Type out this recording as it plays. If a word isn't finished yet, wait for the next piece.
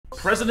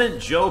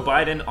President Joe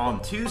Biden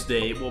on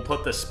Tuesday will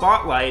put the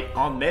spotlight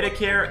on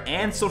Medicare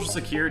and Social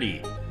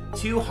Security,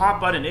 two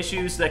hot-button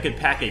issues that could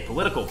pack a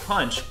political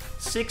punch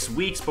 6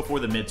 weeks before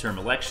the midterm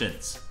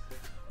elections.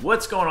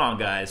 What's going on,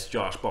 guys?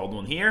 Josh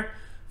Baldwin here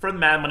for the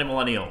Mad Money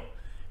Millennial,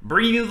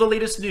 bringing you the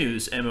latest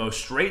news and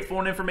most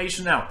straightforward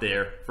information out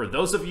there for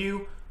those of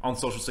you on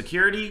Social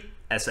Security,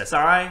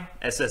 SSI,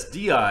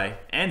 SSDI,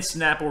 and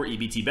SNAP or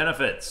EBT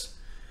benefits.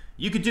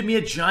 You could do me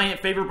a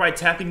giant favor by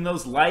tapping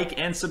those like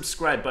and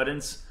subscribe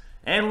buttons.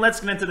 And let's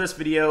get into this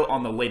video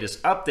on the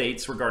latest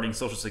updates regarding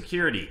Social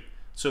Security.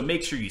 So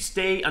make sure you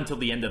stay until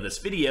the end of this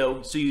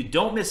video so you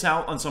don't miss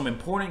out on some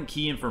important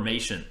key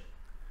information.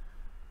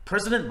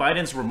 President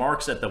Biden's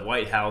remarks at the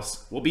White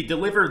House will be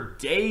delivered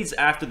days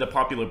after the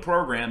popular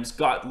programs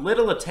got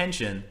little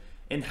attention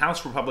in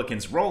House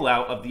Republicans'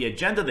 rollout of the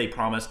agenda they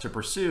promised to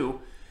pursue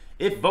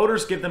if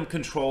voters give them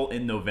control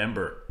in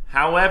November.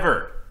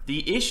 However,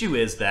 the issue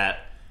is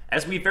that,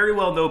 as we very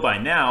well know by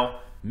now,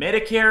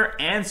 Medicare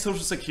and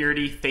Social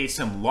Security face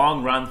some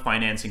long-run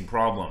financing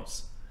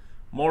problems.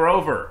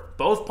 Moreover,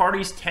 both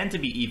parties tend to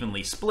be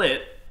evenly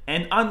split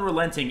and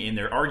unrelenting in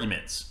their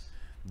arguments.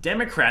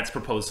 Democrats'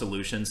 proposed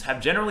solutions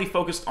have generally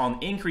focused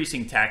on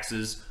increasing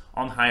taxes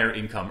on higher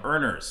income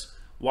earners,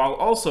 while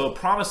also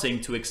promising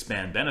to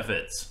expand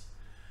benefits.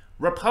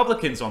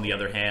 Republicans, on the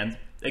other hand,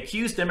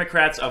 accuse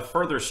Democrats of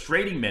further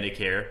straining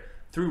Medicare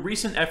through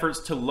recent efforts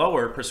to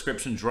lower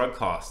prescription drug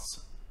costs.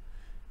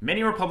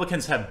 Many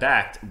Republicans have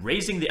backed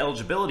raising the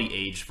eligibility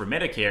age for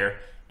Medicare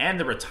and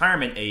the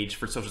retirement age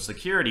for Social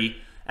Security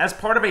as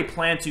part of a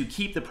plan to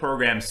keep the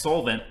program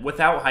solvent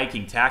without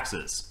hiking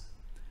taxes.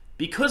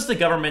 Because the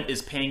government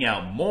is paying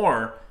out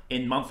more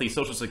in monthly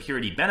Social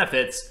Security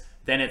benefits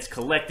than it's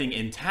collecting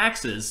in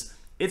taxes,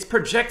 it's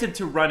projected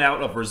to run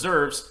out of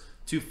reserves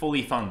to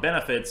fully fund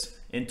benefits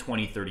in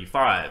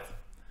 2035.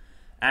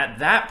 At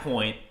that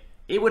point,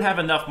 it would have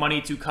enough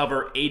money to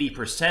cover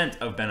 80%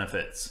 of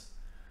benefits.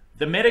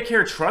 The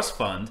Medicare Trust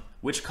Fund,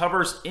 which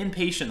covers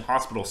inpatient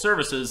hospital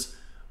services,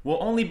 will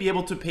only be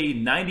able to pay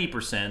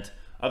 90%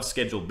 of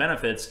scheduled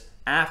benefits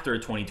after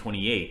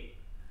 2028.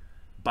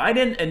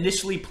 Biden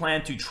initially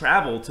planned to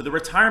travel to the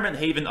retirement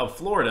haven of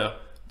Florida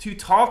to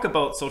talk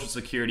about Social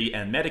Security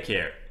and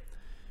Medicare.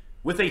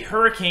 With a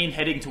hurricane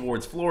heading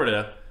towards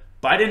Florida,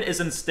 Biden is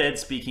instead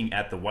speaking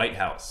at the White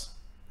House.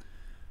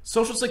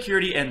 Social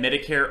Security and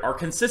Medicare are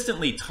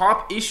consistently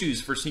top issues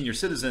for senior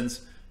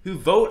citizens who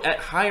vote at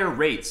higher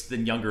rates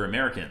than younger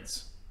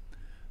Americans.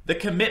 The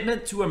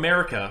Commitment to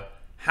America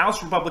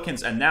House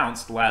Republicans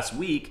announced last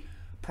week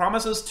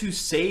promises to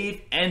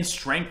save and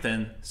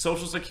strengthen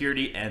Social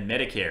Security and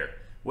Medicare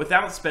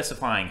without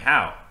specifying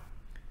how.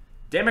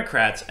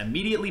 Democrats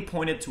immediately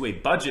pointed to a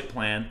budget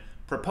plan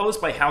proposed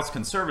by House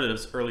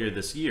conservatives earlier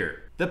this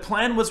year. The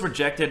plan was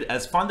rejected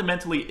as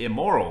fundamentally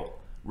immoral,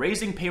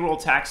 raising payroll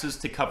taxes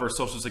to cover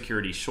Social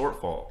Security's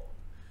shortfall.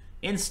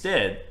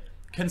 Instead,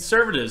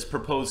 conservatives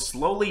propose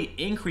slowly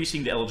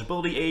increasing the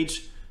eligibility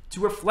age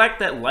to reflect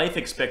that life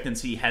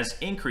expectancy has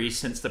increased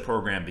since the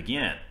program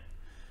began.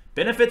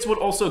 Benefits would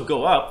also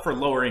go up for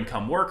lower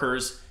income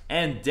workers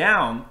and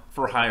down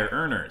for higher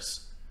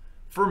earners.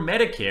 For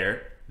Medicare,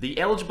 the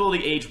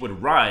eligibility age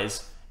would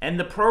rise and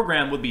the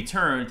program would be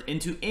turned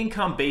into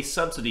income-based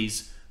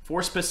subsidies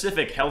for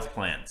specific health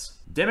plans.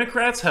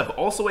 Democrats have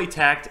also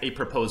attacked a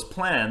proposed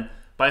plan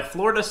by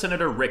Florida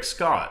Senator Rick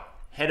Scott,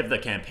 head of the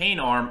campaign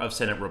arm of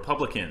Senate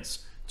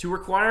Republicans, to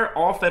require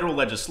all federal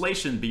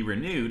legislation be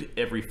renewed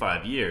every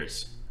 5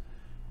 years.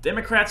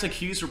 Democrats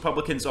accuse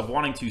Republicans of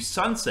wanting to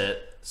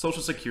sunset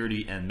Social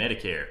Security and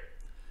Medicare.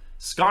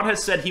 Scott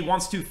has said he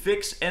wants to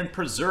fix and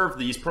preserve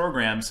these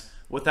programs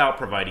without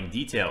providing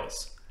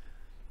details.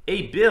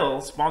 A bill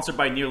sponsored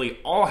by nearly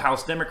all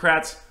House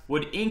Democrats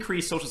would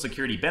increase Social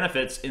Security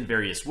benefits in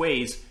various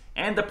ways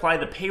and apply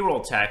the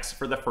payroll tax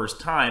for the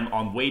first time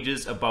on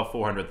wages above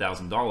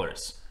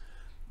 $400,000.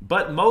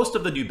 But most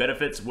of the new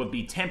benefits would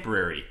be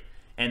temporary,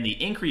 and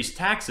the increased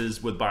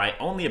taxes would buy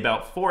only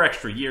about 4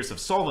 extra years of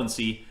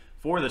solvency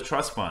for the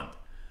trust fund,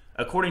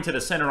 according to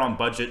the Center on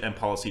Budget and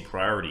Policy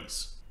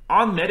Priorities.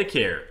 On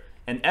Medicare,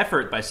 an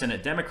effort by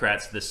Senate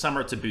Democrats this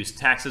summer to boost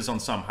taxes on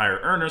some higher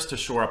earners to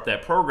shore up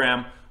that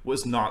program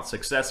was not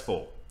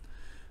successful.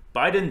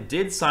 Biden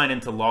did sign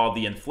into law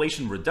the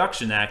Inflation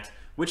Reduction Act,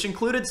 which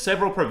included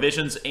several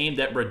provisions aimed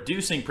at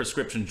reducing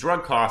prescription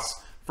drug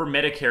costs for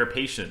Medicare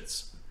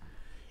patients.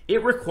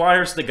 It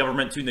requires the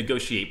government to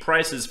negotiate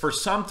prices for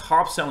some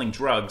top-selling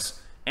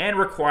drugs and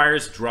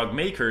requires drug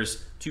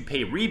makers to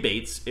pay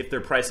rebates if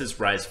their prices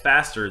rise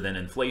faster than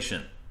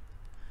inflation.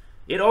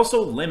 It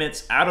also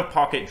limits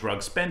out-of-pocket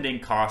drug spending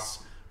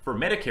costs for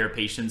Medicare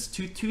patients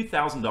to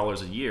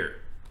 $2,000 a year.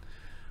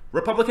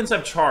 Republicans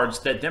have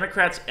charged that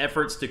Democrats'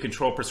 efforts to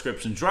control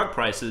prescription drug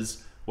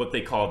prices, what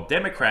they call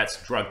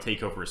Democrats' drug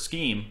takeover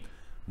scheme,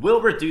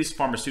 will reduce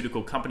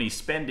pharmaceutical companies'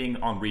 spending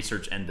on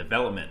research and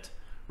development,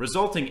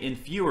 resulting in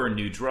fewer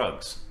new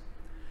drugs.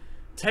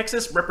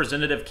 Texas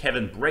Representative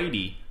Kevin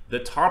Brady, the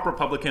top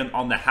Republican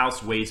on the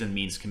House Ways and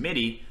Means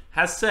Committee,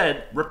 has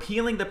said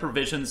repealing the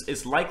provisions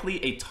is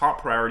likely a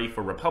top priority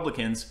for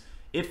Republicans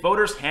if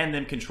voters hand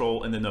them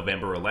control in the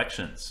November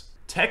elections.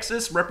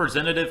 Texas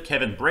Representative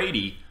Kevin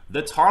Brady,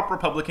 the top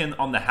Republican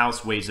on the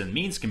House Ways and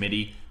Means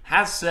Committee,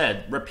 has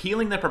said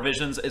repealing the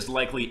provisions is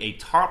likely a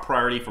top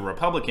priority for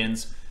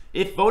Republicans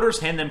if voters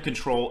hand them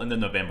control in the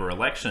November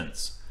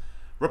elections.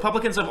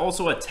 Republicans have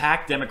also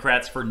attacked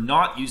Democrats for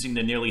not using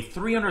the nearly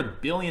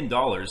 $300 billion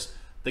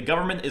the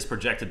government is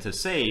projected to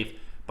save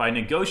by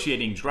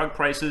negotiating drug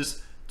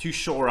prices to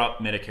shore up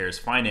Medicare's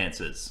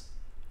finances.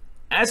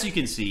 As you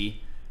can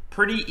see,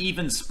 pretty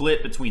even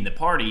split between the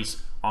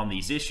parties on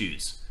these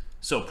issues,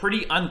 so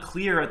pretty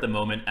unclear at the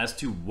moment as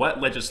to what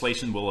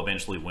legislation will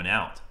eventually win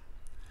out.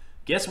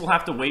 Guess we'll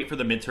have to wait for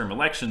the midterm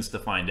elections to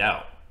find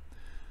out.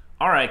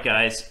 Alright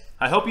guys,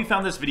 I hope you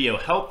found this video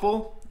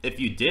helpful. If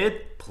you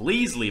did,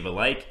 please leave a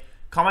like,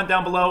 comment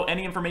down below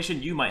any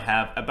information you might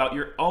have about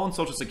your own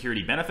Social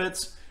Security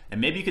benefits, and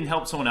maybe you can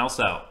help someone else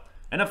out.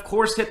 And of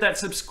course, hit that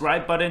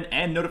subscribe button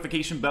and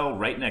notification bell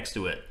right next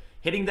to it.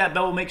 Hitting that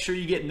bell will make sure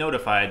you get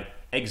notified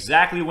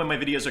exactly when my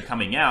videos are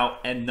coming out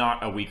and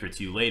not a week or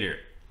two later.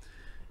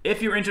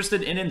 If you're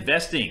interested in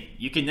investing,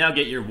 you can now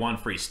get your one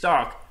free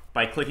stock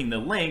by clicking the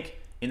link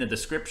in the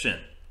description.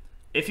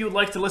 If you would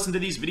like to listen to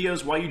these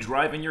videos while you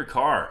drive in your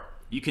car,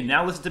 you can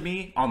now listen to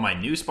me on my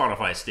new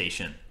Spotify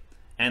station.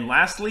 And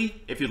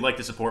lastly, if you'd like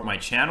to support my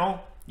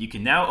channel, you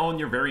can now own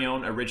your very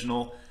own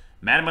original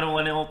Mad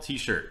Millennial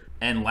t-shirt.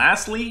 And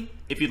lastly,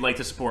 if you'd like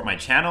to support my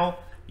channel,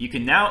 you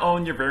can now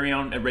own your very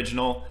own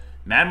original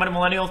Mad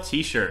Millennial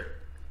t-shirt.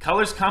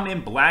 Colors come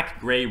in black,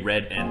 gray,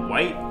 red, and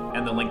white,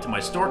 and the link to my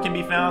store can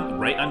be found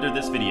right under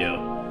this video.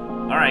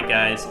 Alright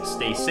guys,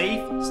 stay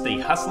safe, stay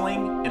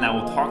hustling, and I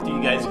will talk to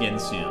you guys again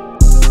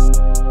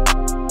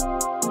soon.